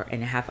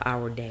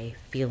 4.5-hour day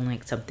feeling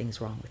like something's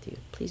wrong with you.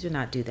 Please do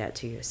not do that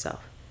to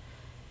yourself.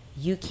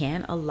 You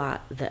can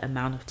allot the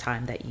amount of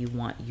time that you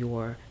want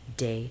your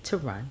day to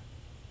run.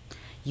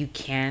 You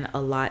can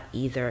allot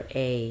either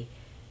a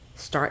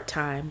start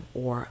time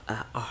or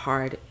a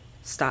hard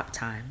stop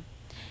time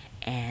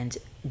and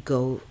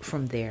go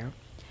from there.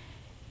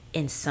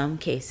 In some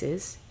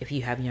cases, if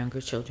you have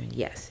younger children,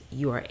 yes,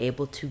 you are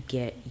able to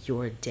get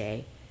your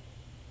day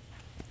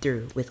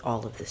through with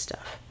all of this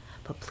stuff.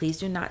 But please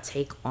do not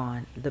take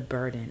on the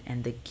burden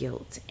and the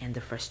guilt and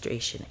the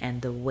frustration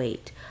and the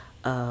weight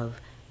of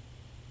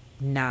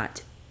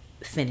not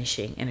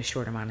finishing in a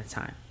short amount of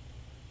time.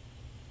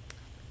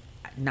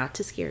 Not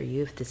to scare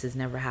you if this has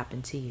never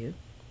happened to you.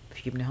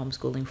 If you've been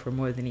homeschooling for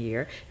more than a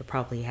year, it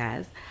probably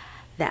has.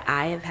 That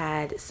I have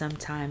had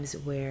sometimes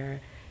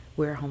where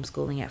we're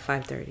homeschooling at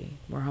 5:30.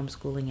 We're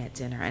homeschooling at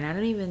dinner. And I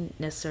don't even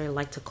necessarily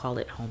like to call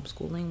it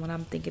homeschooling when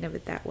I'm thinking of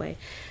it that way.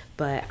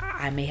 But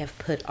I may have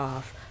put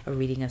off a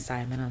reading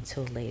assignment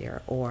until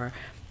later. Or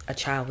a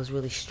child was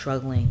really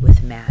struggling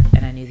with math,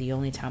 and I knew the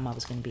only time I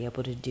was going to be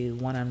able to do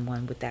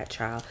one-on-one with that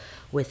child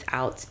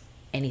without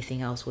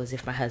anything else was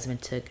if my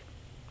husband took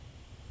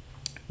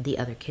the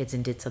other kids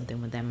and did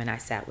something with them and I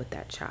sat with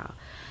that child.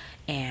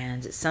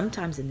 And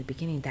sometimes in the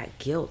beginning, that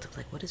guilt of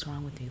like, what is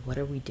wrong with me? What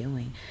are we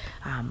doing?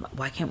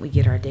 Why can't we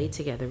get our day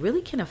together?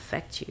 Really can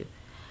affect you.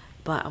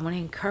 But I want to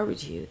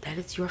encourage you that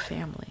it's your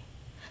family.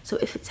 So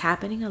if it's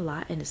happening a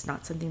lot and it's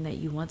not something that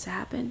you want to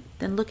happen,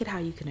 then look at how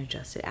you can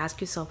adjust it.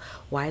 Ask yourself,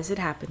 why is it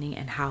happening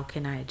and how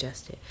can I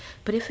adjust it?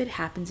 But if it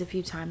happens a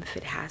few times, if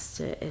it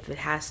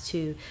has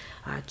to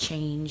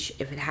change,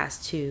 if it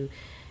has to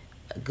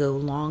go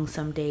long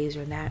some days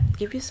or that,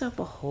 give yourself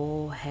a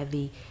whole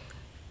heavy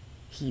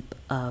heap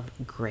of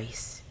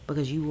grace,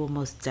 because you will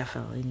most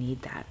definitely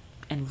need that,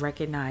 and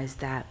recognize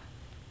that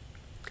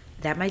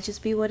that might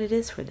just be what it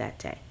is for that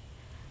day.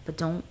 But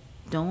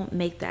don't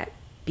make that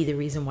be the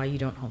reason why you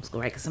don't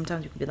homeschool, right? Because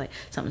sometimes you can be like,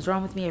 something's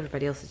wrong with me,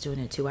 everybody else is doing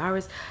it in 2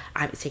 hours,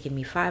 it's taking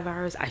me 5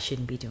 hours, I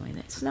shouldn't be doing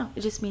this. No,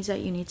 it just means that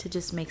you need to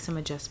just make some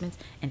adjustments,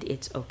 and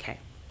it's okay.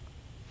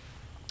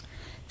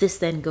 This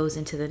then goes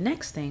into the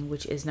next thing,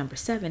 which is number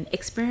 7,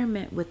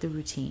 experiment with the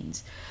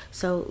routines.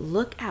 So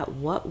look at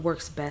what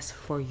works best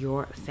for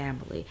your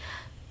family.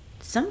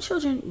 Some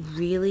children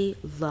really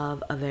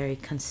love a very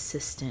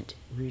consistent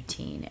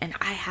routine. And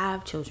I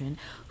have children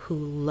who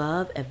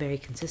love a very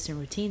consistent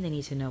routine. They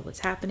need to know what's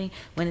happening,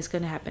 when it's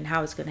going to happen,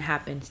 how it's going to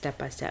happen, step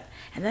by step.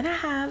 And then I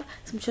have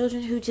some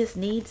children who just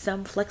need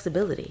some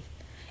flexibility.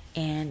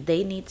 And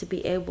they need to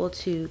be able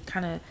to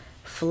kind of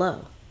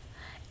flow.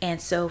 And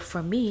so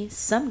for me,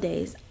 some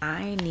days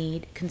I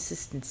need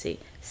consistency.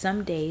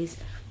 Some days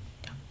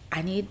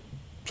I need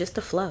just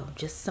a flow,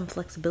 just some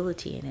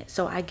flexibility in it.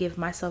 So I give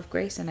myself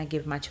grace and I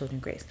give my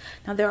children grace.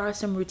 Now there are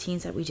some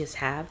routines that we just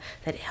have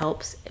that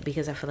helps,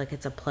 because I feel like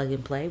it's a plug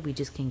and play. We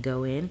just can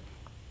go in,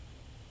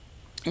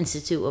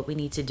 institute what we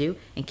need to do,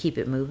 and keep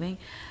it moving.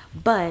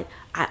 But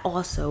I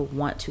also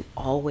want to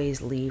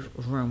always leave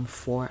room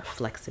for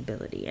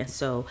flexibility. And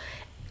so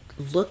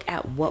look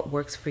at what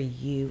works for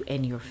you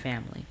and your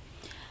family.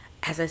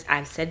 As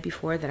I've said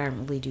before, that I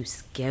don't really do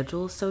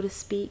schedules, so to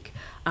speak.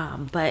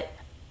 But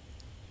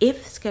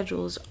if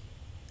schedules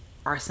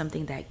are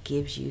something that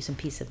gives you some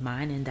peace of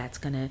mind and that's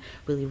going to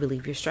really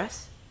relieve your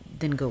stress,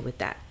 then go with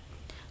that.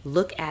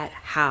 Look at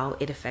how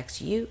it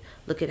affects you,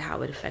 look at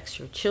how it affects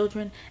your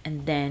children,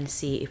 and then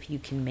see if you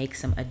can make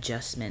some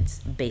adjustments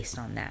based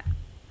on that.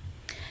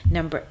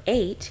 Number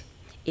 8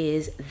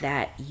 is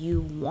that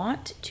you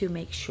want to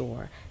make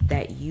sure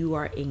that you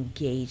are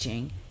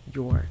engaging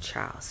your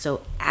child.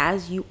 So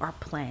as you are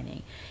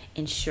planning,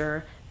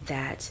 ensure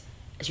that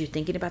as you're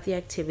thinking about the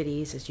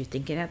activities, as you're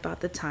thinking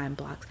about the time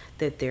blocks,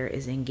 that there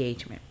is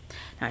engagement.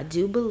 Now, I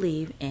do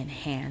believe in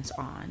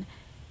hands-on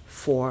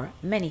for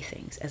many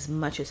things, as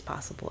much as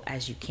possible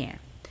as you can.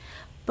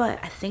 But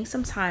I think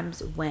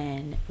sometimes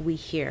when we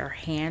hear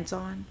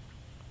hands-on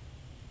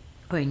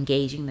or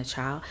engaging the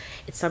child,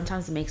 it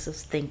sometimes makes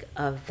us think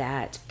of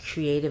that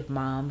creative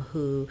mom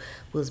who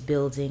was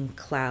building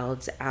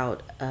clouds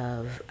out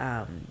of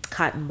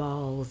cotton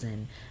balls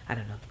and I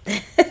don't know.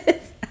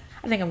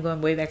 I think I'm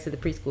going way back to the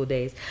preschool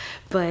days,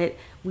 but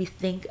we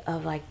think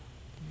of like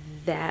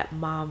that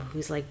mom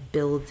who's like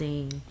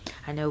building.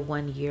 I know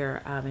one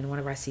year in one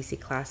of our CC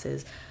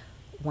classes,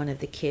 one of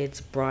the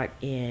kids brought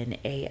in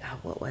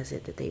what was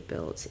it that they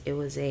built? It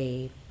was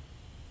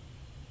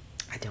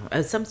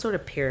some sort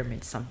of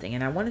pyramid something.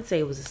 And I want to say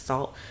it was a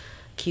salt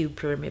cube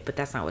pyramid, but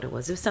that's not what it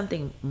was. It was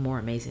something more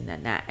amazing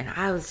than that. And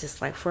I was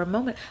just like, for a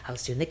moment, I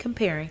was doing the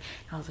comparing.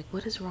 And I was like,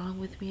 what is wrong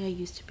with me? I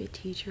used to be a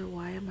teacher.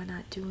 Why am I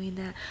not doing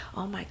that?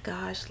 Oh my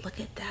gosh, look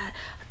at that.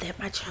 That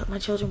my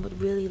children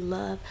would really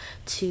love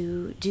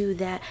to do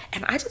that.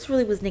 And I just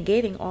really was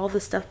negating all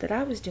the stuff that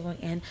I was doing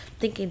and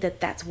thinking that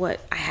that's what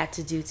I had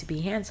to do to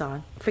be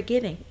hands-on,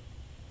 forgetting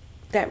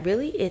that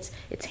really it's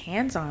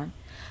hands-on,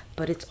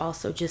 but it's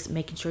also just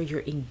making sure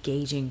you're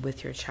engaging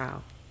with your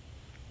child.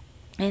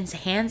 And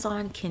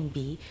hands-on can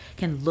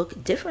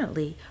look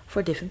differently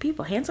for different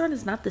people. Hands-on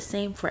is not the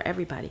same for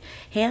everybody.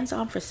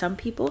 Hands-on for some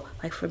people,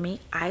 like for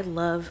me, I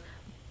love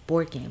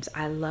board games.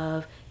 I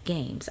love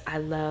games. I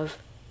love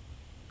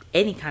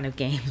any kind of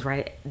games,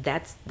 right?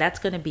 That's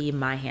going to be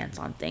my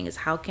hands-on thing, is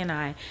how can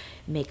I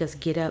make us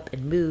get up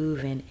and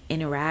move and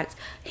interact.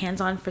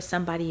 Hands-on for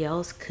somebody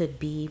else could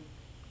be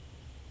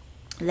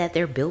that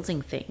they're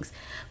building things,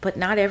 but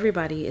not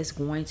everybody is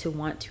going to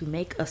want to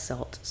make a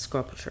salt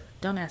sculpture.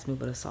 Don't ask me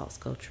what a salt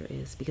sculpture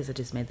is, because I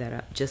just made that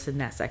up just in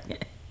that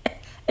second.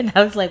 And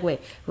I was like,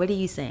 wait, what are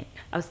you saying?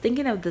 I was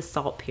thinking of the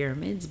salt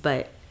pyramids,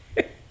 but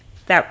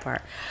that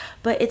part.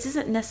 But it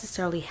doesn't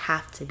necessarily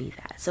have to be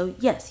that. So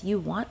yes, you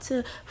want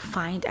to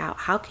find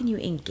out how can you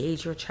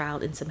engage your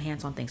child in some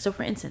hands-on things. So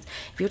for instance,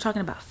 if you're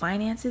talking about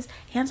finances,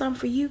 hands-on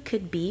for you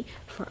could be,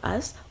 for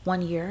us,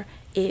 one year,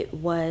 it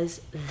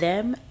was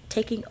them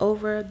taking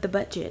over the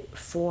budget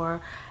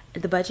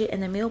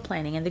and the meal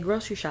planning and the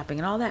grocery shopping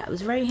and all that. It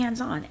was very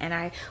hands-on, and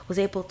I was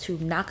able to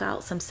knock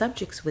out some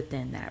subjects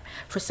within that.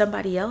 For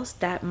somebody else,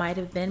 that might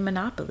have been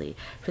Monopoly.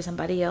 For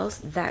somebody else,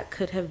 that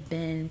could have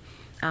been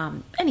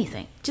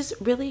anything. Just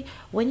really,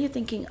 when you're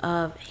thinking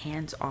of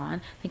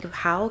hands-on, think of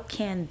how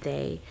can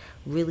they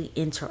really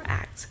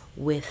interact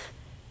with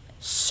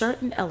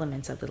certain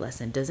elements of the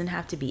lesson. It doesn't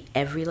have to be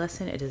every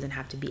lesson. It doesn't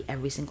have to be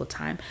every single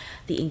time.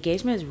 The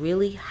engagement is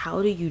really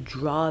how do you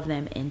draw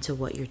them into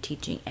what you're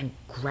teaching and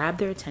grab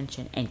their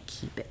attention and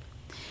keep it.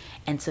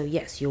 And so,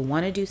 yes, you'll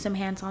want to do some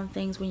hands-on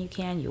things when you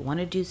can. You'll want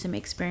to do some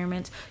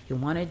experiments. You'll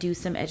want to do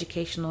some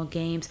educational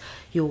games.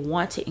 You'll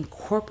want to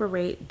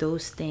incorporate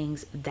those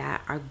things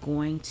that are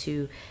going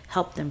to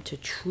help them to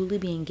truly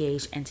be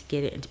engaged and to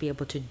get it and to be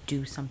able to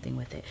do something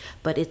with it.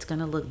 But it's going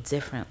to look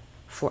different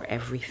for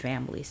every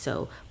family.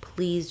 So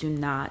please do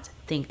not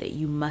think that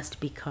you must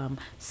become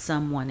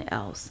someone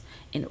else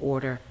in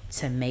order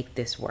to make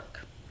this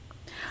work.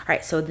 All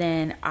right, so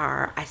then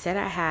I said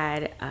I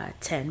had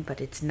 10, but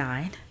it's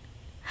 9.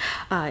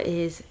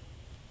 And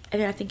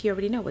I think you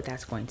already know what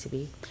that's going to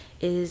be,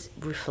 is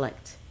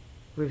reflect,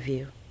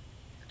 review,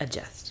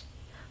 adjust.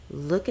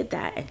 Look at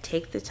that and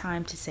take the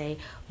time to say,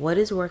 what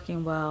is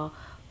working well?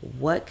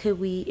 What could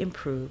we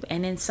improve?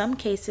 And in some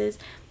cases,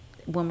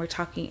 when we're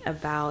talking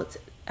about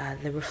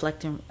the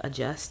reflect and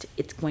adjust,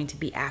 it's going to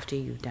be after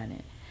you've done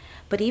it.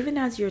 But even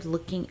as you're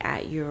looking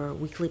at your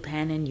weekly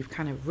plan and you've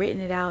kind of written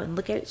it out and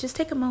look at it, just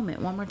take a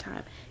moment one more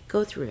time.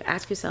 Go through it.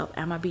 Ask yourself,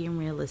 am I being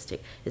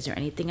realistic? Is there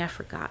anything I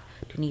forgot?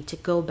 Do I need to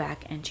go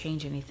back and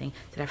change anything?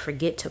 Did I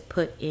forget to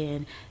put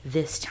in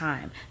this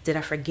time? Did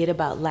I forget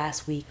about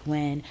last week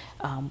when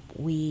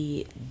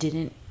we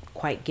didn't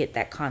quite get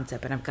that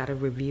concept and I've got to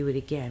review it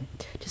again?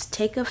 Just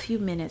take a few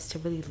minutes to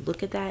really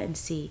look at that and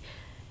see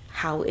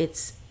how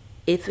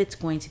if it's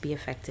going to be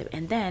effective.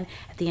 And then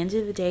at the end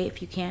of the day,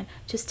 if you can,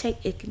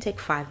 it can take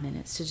 5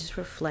 minutes to just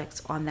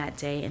reflect on that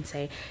day and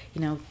say,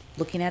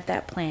 looking at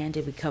that plan,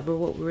 did we cover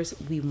what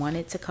we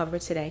wanted to cover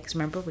today? Because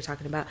remember, we're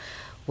talking about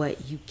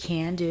what you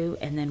can do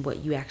and then what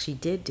you actually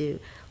did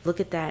do. Look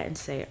at that and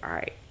say, all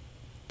right,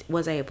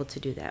 was I able to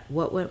do that?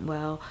 What went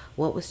well?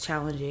 What was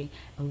challenging?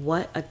 And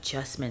what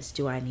adjustments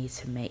do I need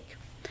to make?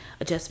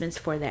 Adjustments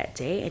for that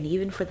day and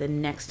even for the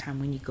next time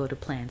when you go to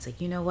plans.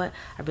 Like, you know what?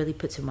 I really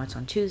put too much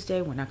on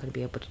Tuesday. We're not going to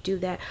be able to do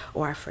that.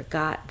 Or I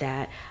forgot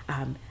that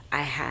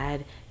I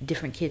had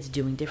different kids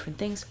doing different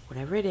things.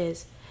 Whatever it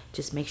is,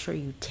 just make sure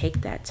you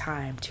take that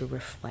time to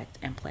reflect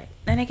and play.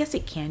 And I guess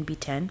it can be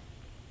 10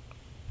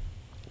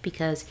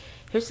 because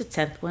here's the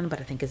 10th one, but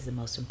I think is the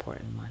most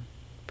important one.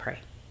 Pray.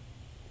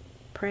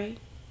 Pray,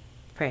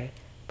 pray,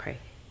 pray.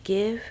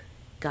 Give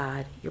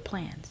God your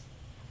plans.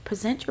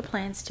 Present your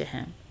plans to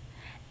Him.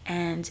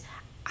 And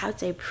I would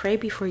say pray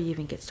before you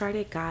even get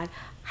started. God,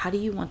 how do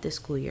you want this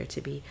school year to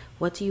be?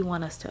 What do you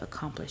want us to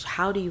accomplish?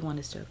 How do you want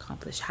us to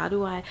accomplish? How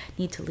do I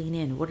need to lean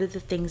in? What are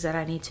the things that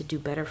I need to do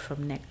better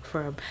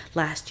from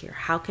last year?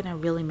 How can I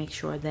really make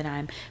sure that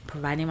I'm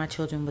providing my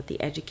children with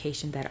the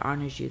education that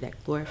honors you,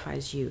 that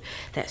glorifies you,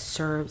 that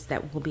serves,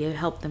 that will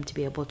help them to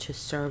be able to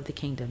serve the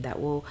kingdom,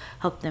 that will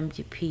help them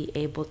to be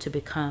able to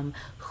become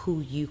who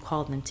you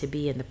call them to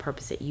be and the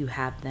purpose that you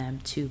have them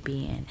to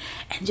be in.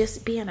 And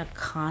just be in a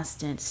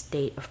constant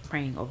state of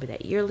praying over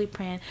that yearly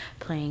plan,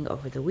 praying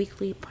over the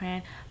weekly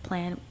plan,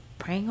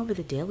 praying over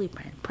the daily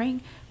plan,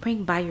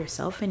 praying by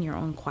yourself in your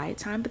own quiet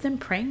time, but then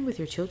praying with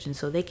your children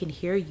so they can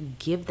hear you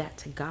give that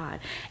to God.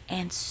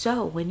 And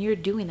so when you're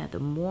doing that, the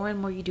more and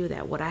more you do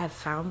that, what I have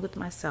found with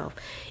myself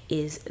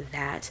is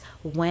that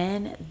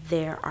when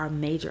there are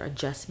major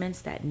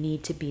adjustments that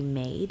need to be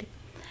made,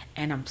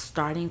 and I'm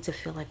starting to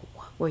feel like,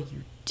 what were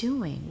you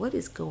doing? What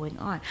is going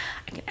on?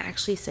 I can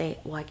actually say,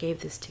 well, I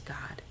gave this to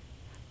God.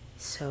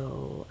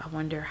 So I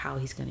wonder how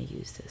He's going to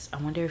use this. I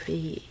wonder if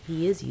he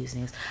is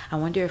using this. I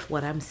wonder if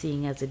what I'm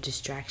seeing as a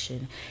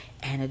distraction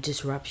and a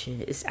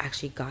disruption is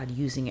actually God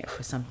using it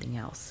for something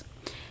else.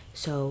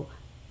 So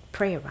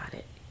pray about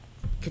it.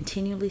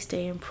 Continually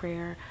stay in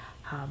prayer.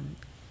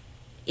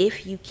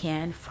 If you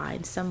can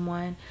find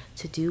someone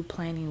to do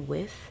planning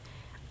with,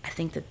 I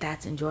think that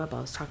that's enjoyable.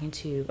 I was talking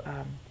to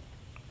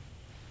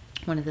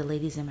one of the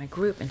ladies in my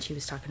group, and she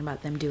was talking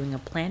about them doing a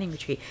planning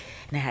retreat,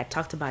 and I had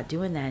talked about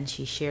doing that, and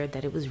she shared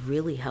that it was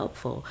really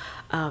helpful.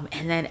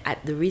 And then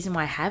the reason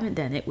why I haven't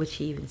done it, which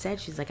she even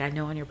said, she's like, I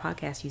know on your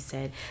podcast you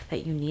said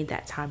that you need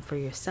that time for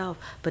yourself,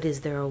 but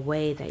is there a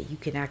way that you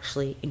can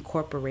actually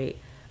incorporate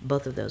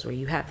both of those, where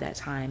you have that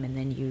time and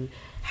then you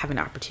have an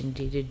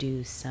opportunity to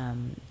do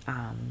some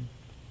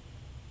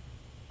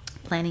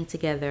planning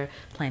together,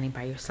 planning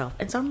by yourself?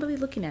 And so I'm really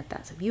looking at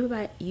that. So if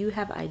you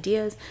have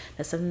ideas,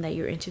 that's something that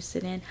you're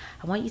interested in,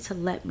 I want you to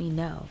let me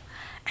know.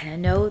 And I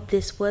know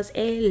this was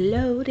a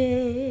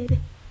loaded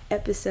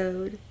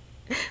episode,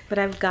 but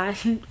I've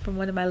gotten from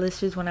one of my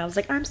listeners when I was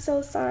like, I'm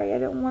so sorry, I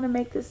don't want to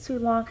make this too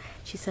long.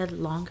 She said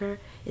longer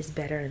is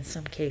better in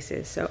some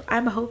cases. So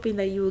I'm hoping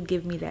that you will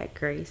give me that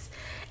grace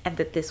and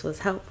that this was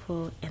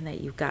helpful and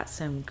that you got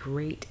some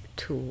great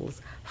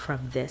tools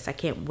from this. I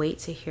can't wait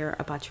to hear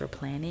about your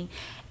planning.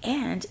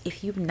 And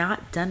if you've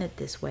not done it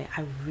this way,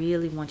 I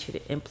really want you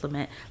to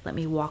implement. Let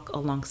me walk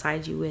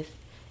alongside you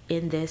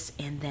in this,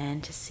 and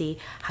then to see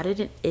how did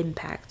it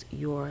impact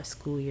your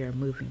school year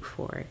moving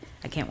forward.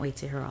 I can't wait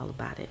to hear all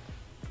about it.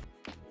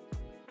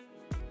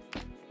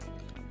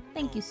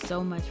 Thank you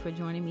so much for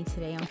joining me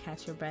today on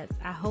Catch Your Breath.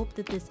 I hope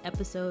that this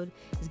episode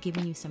is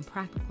giving you some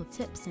practical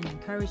tips and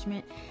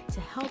encouragement to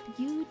help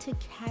you to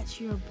catch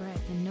your breath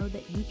and know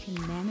that you can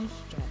manage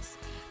stress.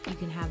 You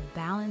can have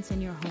balance in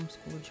your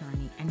homeschool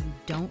journey, and you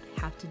don't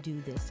have to do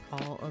this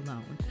all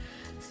alone.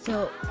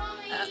 So,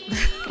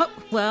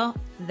 well,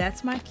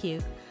 that's my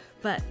cue.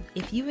 But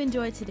if you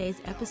enjoyed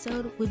today's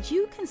episode, would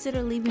you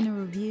consider leaving a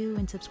review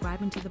and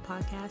subscribing to the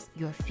podcast?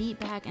 Your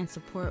feedback and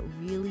support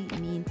really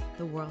mean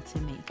the world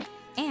to me.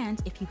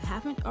 And if you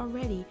haven't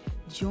already,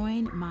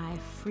 join my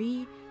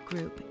free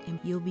group and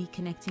you'll be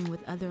connecting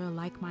with other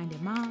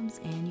like-minded moms,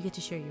 and you get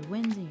to share your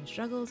wins and your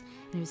struggles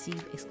and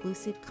receive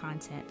exclusive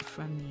content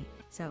from me.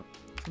 So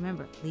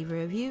remember, leave a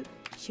review,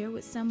 share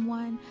with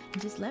someone,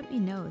 and just let me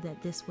know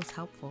that this was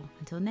helpful.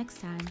 Until next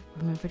time,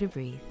 remember to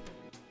breathe.